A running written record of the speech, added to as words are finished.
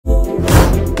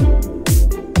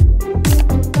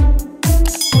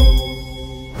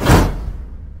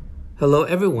Hello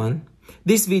everyone.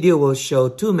 This video will show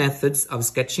two methods of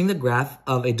sketching the graph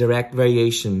of a direct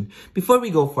variation. Before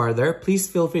we go further, please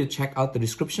feel free to check out the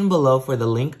description below for the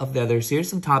link of the other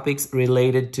series of topics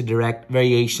related to direct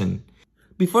variation.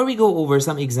 Before we go over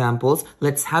some examples,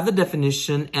 let's have the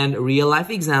definition and real-life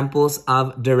examples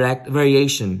of direct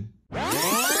variation.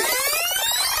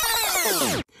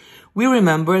 We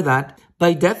remember that,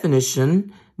 by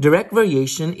definition, direct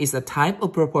variation is a type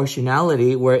of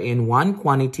proportionality wherein one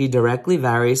quantity directly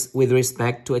varies with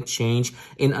respect to a change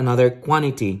in another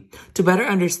quantity. To better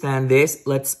understand this,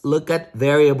 let's look at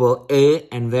variable A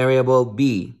and variable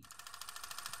B.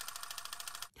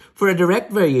 For a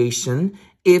direct variation,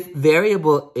 if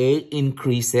variable A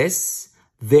increases,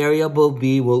 variable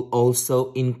B will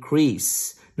also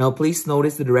increase. Now, please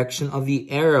notice the direction of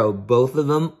the arrow. Both of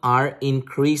them are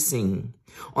increasing.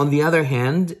 On the other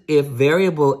hand, if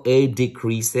variable A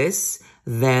decreases,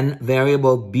 then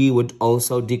variable B would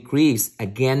also decrease.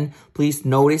 Again, please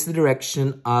notice the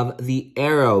direction of the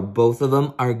arrow. Both of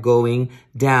them are going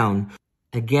down.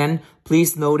 Again,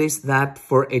 please notice that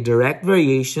for a direct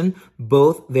variation,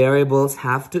 both variables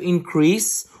have to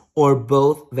increase or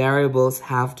both variables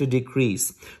have to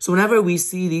decrease. So whenever we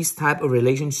see this type of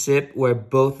relationship where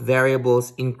both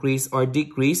variables increase or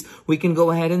decrease, we can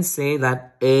go ahead and say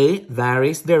that A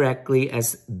varies directly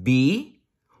as B,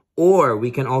 or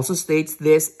we can also state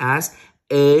this as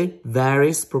A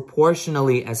varies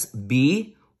proportionally as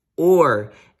B,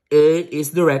 or A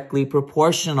is directly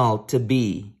proportional to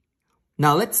B.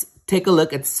 Now let's take a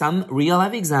look at some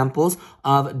real-life examples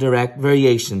of direct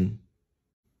variation.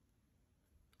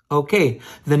 Okay,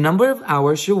 the number of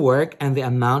hours you work and the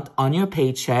amount on your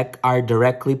paycheck are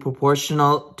directly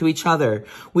proportional to each other,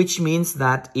 which means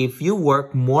that if you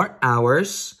work more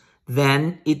hours,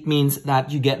 then it means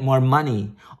that you get more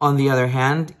money. On the other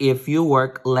hand, if you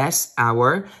work less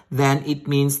hour, then it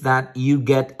means that you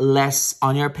get less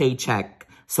on your paycheck.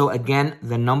 So again,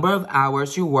 the number of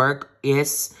hours you work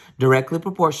is directly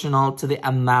proportional to the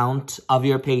amount of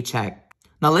your paycheck.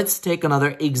 Now let's take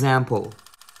another example.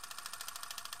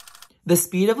 The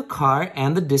speed of a car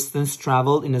and the distance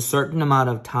traveled in a certain amount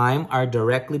of time are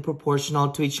directly proportional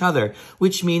to each other,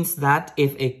 which means that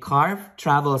if a car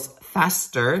travels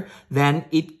faster, then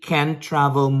it can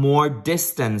travel more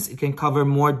distance. It can cover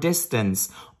more distance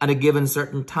at a given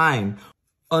certain time.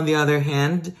 On the other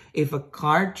hand, if a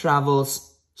car travels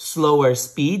slower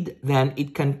speed, then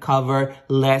it can cover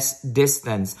less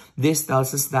distance. This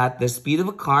tells us that the speed of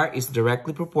a car is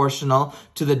directly proportional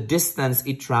to the distance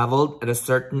it traveled at a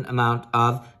certain amount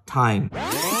of time.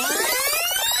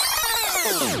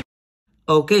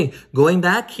 Okay, going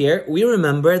back here, we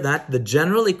remember that the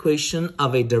general equation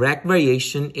of a direct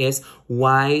variation is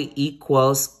y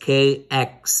equals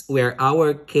kx, where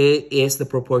our k is the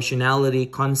proportionality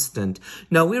constant.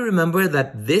 Now, we remember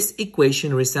that this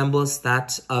equation resembles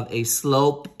that of a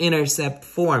slope-intercept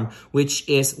form, which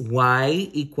is y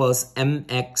equals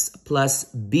mx plus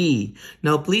b.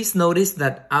 Now, please notice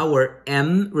that our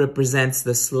m represents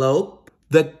the slope.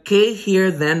 The k here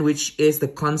then, which is the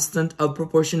constant of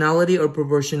proportionality or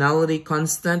proportionality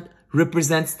constant,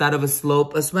 represents that of a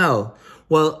slope as well.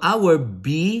 While our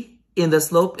b in the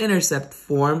slope-intercept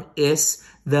form is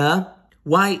the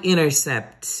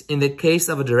y-intercept. In the case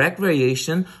of a direct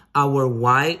variation, our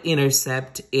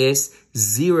y-intercept is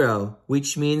 0,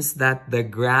 which means that the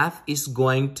graph is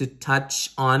going to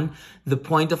touch on the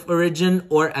point of origin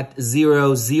or at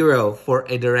 0, 0 for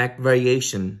a direct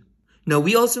variation. Now,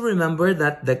 we also remember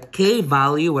that the k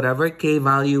value, whatever k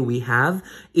value we have,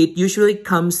 it usually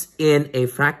comes in a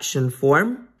fraction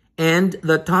form. And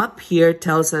the top here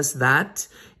tells us that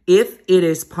if it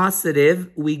is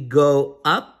positive, we go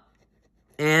up.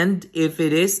 And if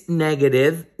it is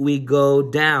negative, we go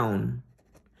down.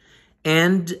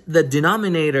 And the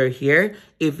denominator here,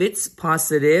 if it's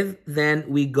positive, then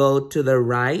we go to the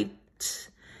right.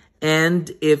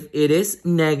 And if it is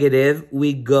negative,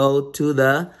 we go to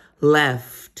the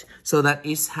left. So that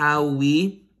is how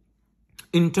we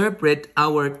interpret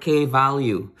our k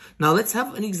value. Now let's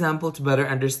have an example to better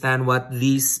understand what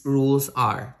these rules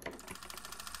are.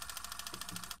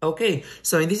 Okay,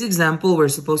 so in this example, we're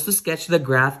supposed to sketch the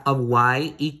graph of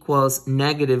y equals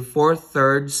negative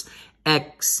 4/3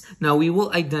 x. Now we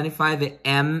will identify the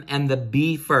m and the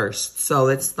b first. So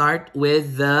let's start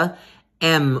with the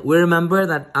m. We remember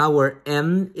that our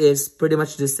m is pretty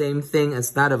much the same thing as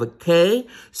that of a k.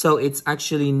 So it's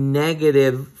actually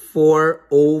negative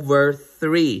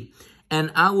 4/3. And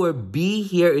our b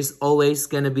here is always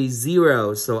going to be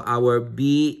 0. So our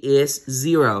b is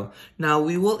 0. Now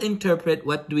we will interpret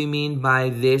what do we mean by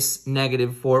this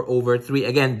negative 4 over 3.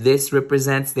 Again, this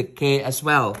represents the k as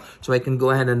well. So I can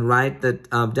go ahead and write that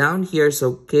down here.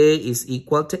 So k is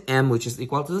equal to m, which is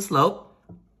equal to the slope.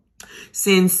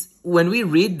 Since when we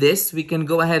read this, we can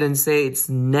go ahead and say it's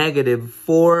negative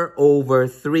 4 over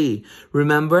 3.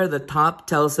 Remember, the top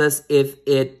tells us if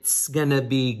it's gonna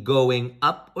be going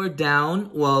up or down,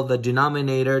 while the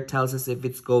denominator tells us if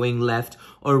it's going left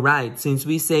or right. Since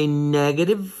we say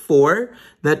negative 4,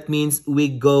 that means we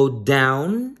go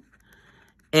down.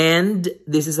 And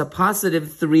this is a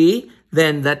positive 3,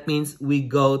 then that means we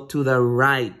go to the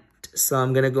right. So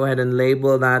I'm going to go ahead and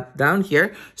label that down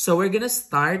here. So we're going to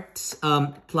start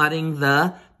plotting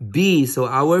the b. So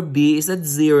our b is at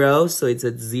 0. So it's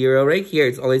at 0 right here.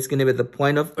 It's always going to be the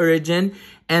point of origin.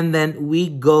 And then we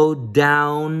go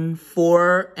down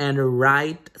 4 and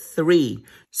right 3.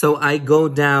 So I go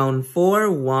down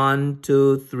 4, 1,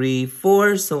 2, 3,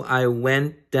 4. So I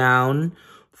went down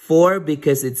 4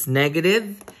 because it's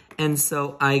negative. And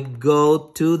so I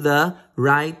go to the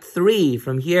right 3.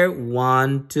 From here,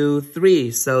 1, 2,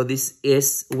 3. So this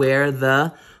is where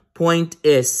the point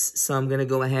is. So I'm going to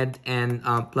go ahead and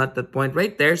plot that point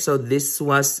right there. So this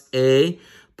was a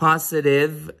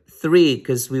positive 3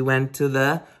 because we went to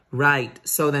the right.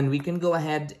 So then we can go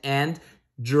ahead and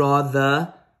draw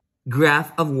the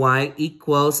graph of y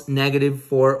equals negative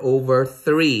 4 over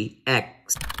 3x.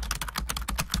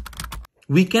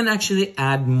 We can actually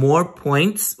add more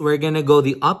points. We're going to go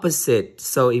the opposite.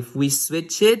 So if we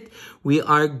switch it, we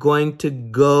are going to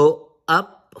go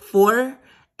up 4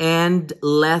 and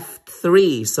left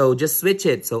 3. So just switch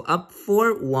it. So up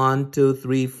 4, 1, 2,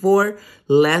 3, 4.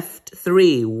 Left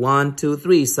 3, 1, 2,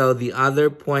 3. So the other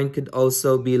point could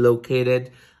also be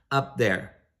located up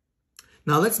there.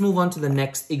 Now let's move on to the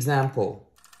next example.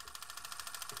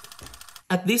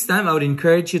 At this time, I would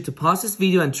encourage you to pause this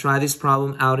video and try this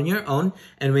problem out on your own.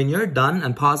 And when you're done,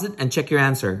 unpause it and check your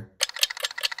answer.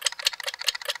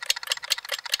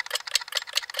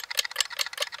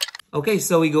 Okay,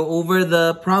 so we go over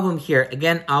the problem here.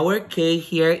 Again, our k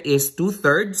here is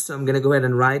 2/3. So I'm going to go ahead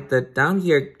and write that down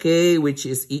here. K, which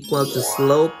is equal to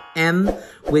slope m,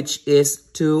 which is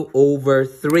 2 over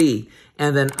 3.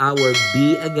 And then our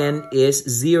b again is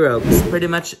 0. Because pretty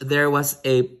much there was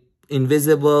a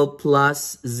invisible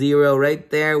plus 0 right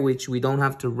there, which we don't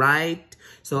have to write.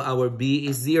 So our b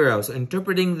is 0. So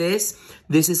interpreting this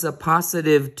is a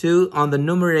positive 2 on the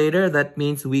numerator. That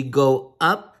means we go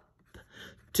up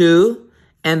 2.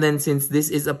 And then since this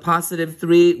is a positive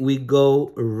 3, we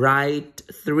go right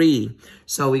 3.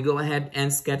 So we go ahead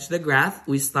and sketch the graph.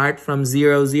 We start from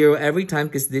 0, 0 every time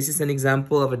because this is an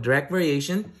example of a direct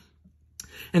variation.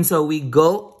 And so we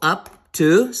go up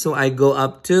 2, so I go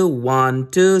up 2,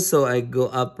 1, 2, so I go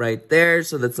up right there,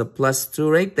 so that's a plus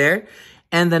 2 right there.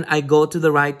 And then I go to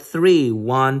the right 3,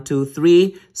 1, 2,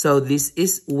 3, so this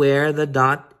is where the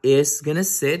dot is gonna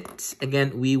sit.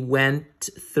 Again, we went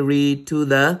 3 to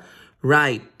the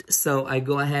right. So I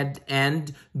go ahead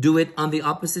and do it on the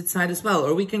opposite side as well,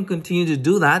 or we can continue to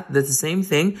do that. That's the same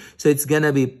thing. So it's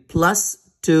gonna be plus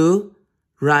 2,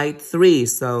 right 3,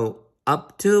 so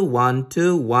up to 1,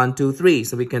 2, 1, 2, 3.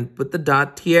 So we can put the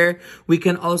dot here. We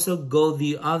can also go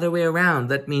the other way around.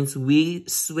 That means we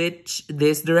switch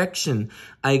this direction.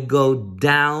 I go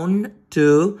down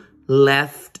to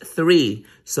left 3.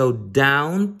 So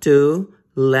down to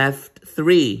left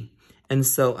 3. And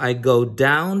so I go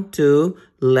down to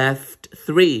left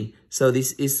 3. So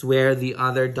this is where the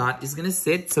other dot is going to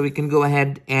sit. So we can go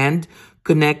ahead and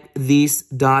connect these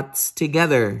dots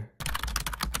together.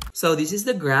 So this is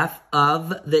the graph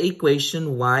of the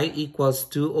equation y equals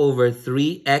 2 over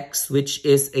 3x, which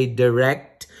is a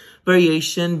direct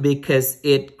variation because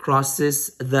it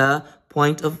crosses the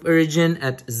point of origin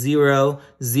at 0,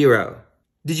 0.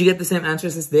 Did you get the same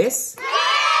answers as this?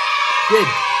 Good.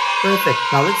 Perfect.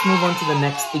 Now let's move on to the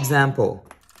next example.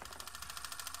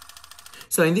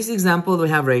 So in this example we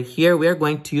have right here, we are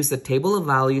going to use a table of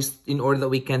values in order that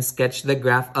we can sketch the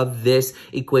graph of this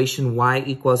equation y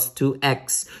equals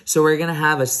 2x. So we're going to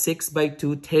have a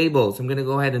 6x2 table. So I'm going to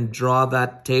go ahead and draw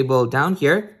that table down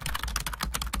here.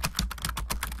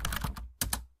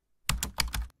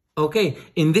 Okay,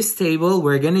 in this table,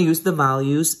 we're going to use the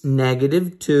values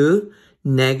 -2,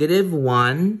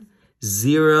 -1,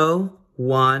 0,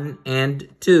 1, and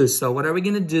 2. So what are we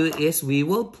going to do is we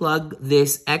will plug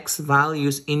this x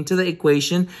values into the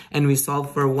equation and we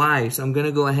solve for y. So I'm going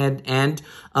to go ahead and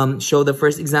show the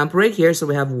first example right here. So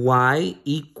we have y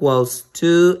equals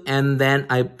 2 and then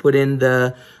I put in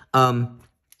the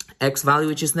x value,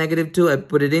 which is negative 2. I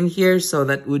put it in here. So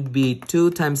that would be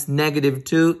 2 times negative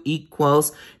 2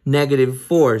 equals negative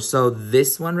 4. So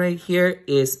this one right here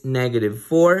is negative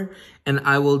 4. And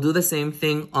I will do the same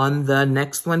thing on the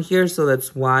next one here. So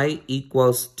that's y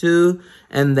equals 2.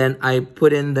 And then I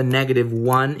put in the negative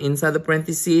 1 inside the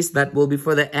parentheses. That will be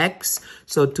for the x.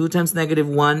 So 2 times negative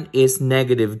 1 is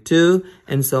negative 2.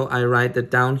 And so I write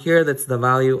that down here. That's the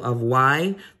value of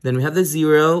y. Then we have the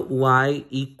 0. Y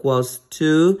equals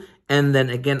 2. And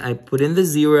then again, I put in the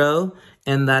 0.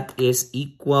 And that is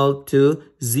equal to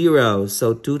 0.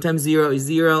 So 2 times 0 is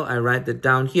 0. I write that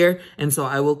down here. And so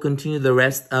I will continue the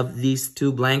rest of these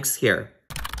two blanks here.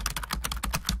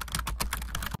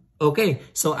 Okay,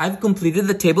 so I've completed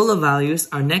the table of values.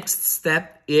 Our next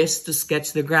step is to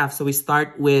sketch the graph. So we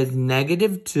start with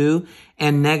negative 2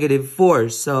 and negative 4.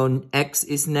 So x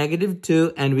is negative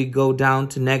 2 and we go down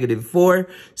to negative 4.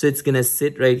 So it's going to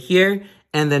sit right here.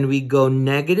 And then we go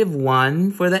negative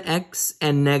 1 for the x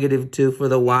and negative 2 for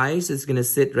the y. So it's going to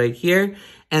sit right here.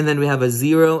 And then we have a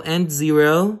 0 and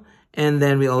 0. And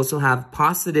then we also have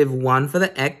positive 1 for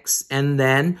the x and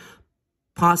then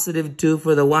positive 2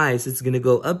 for the y. So it's going to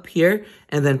go up here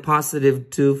and then positive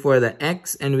 2 for the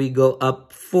x and we go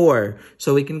up 4.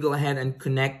 So we can go ahead and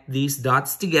connect these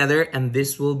dots together and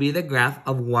this will be the graph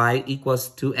of y equals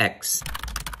 2x.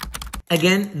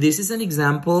 Again, this is an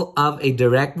example of a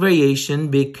direct variation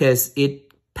because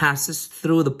it passes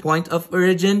through the point of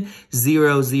origin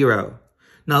 0, 0.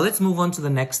 Now let's move on to the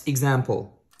next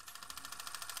example.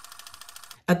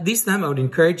 At this time, I would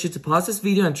encourage you to pause this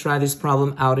video and try this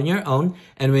problem out on your own.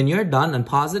 And when you're done,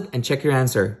 unpause it and check your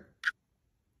answer.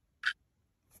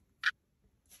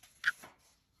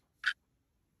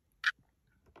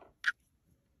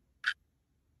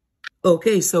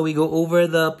 Okay, so we go over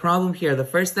the problem here. The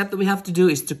first step that we have to do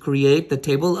is to create the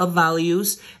table of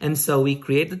values. And so we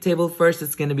create the table first.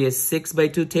 It's going to be a 6 by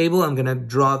 2 table. I'm going to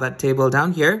draw that table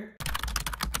down here.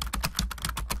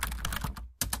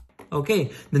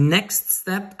 Okay, the next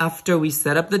step after we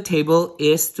set up the table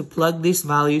is to plug these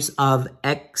values of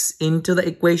x into the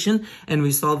equation and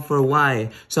we solve for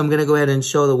y. So I'm going to go ahead and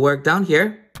show the work down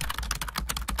here.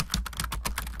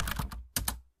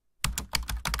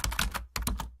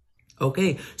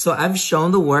 Okay, so I've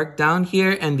shown the work down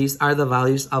here and these are the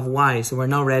values of y. So we're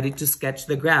now ready to sketch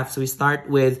the graph. So we start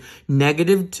with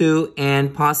negative 2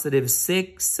 and positive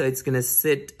 6. So it's going to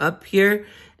sit up here.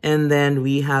 And then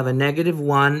we have a negative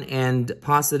 1 and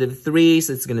positive 3.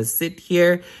 So it's going to sit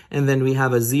here. And then we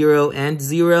have a 0 and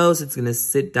 0. So it's going to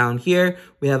sit down here.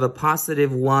 We have a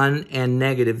positive 1 and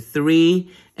negative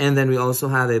 3. And then we also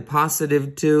have a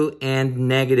positive 2 and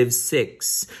negative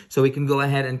 6. So we can go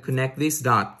ahead and connect these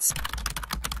dots.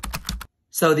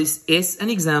 So this is an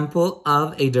example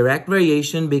of a direct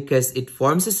variation because it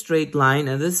forms a straight line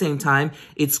and at the same time,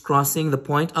 it's crossing the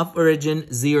point of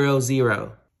origin 0,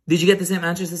 0. Did you get the same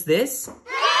answers as this?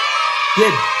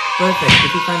 Good. Perfect.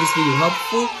 If you find this video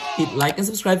helpful, hit like and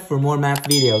subscribe for more math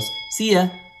videos. See ya!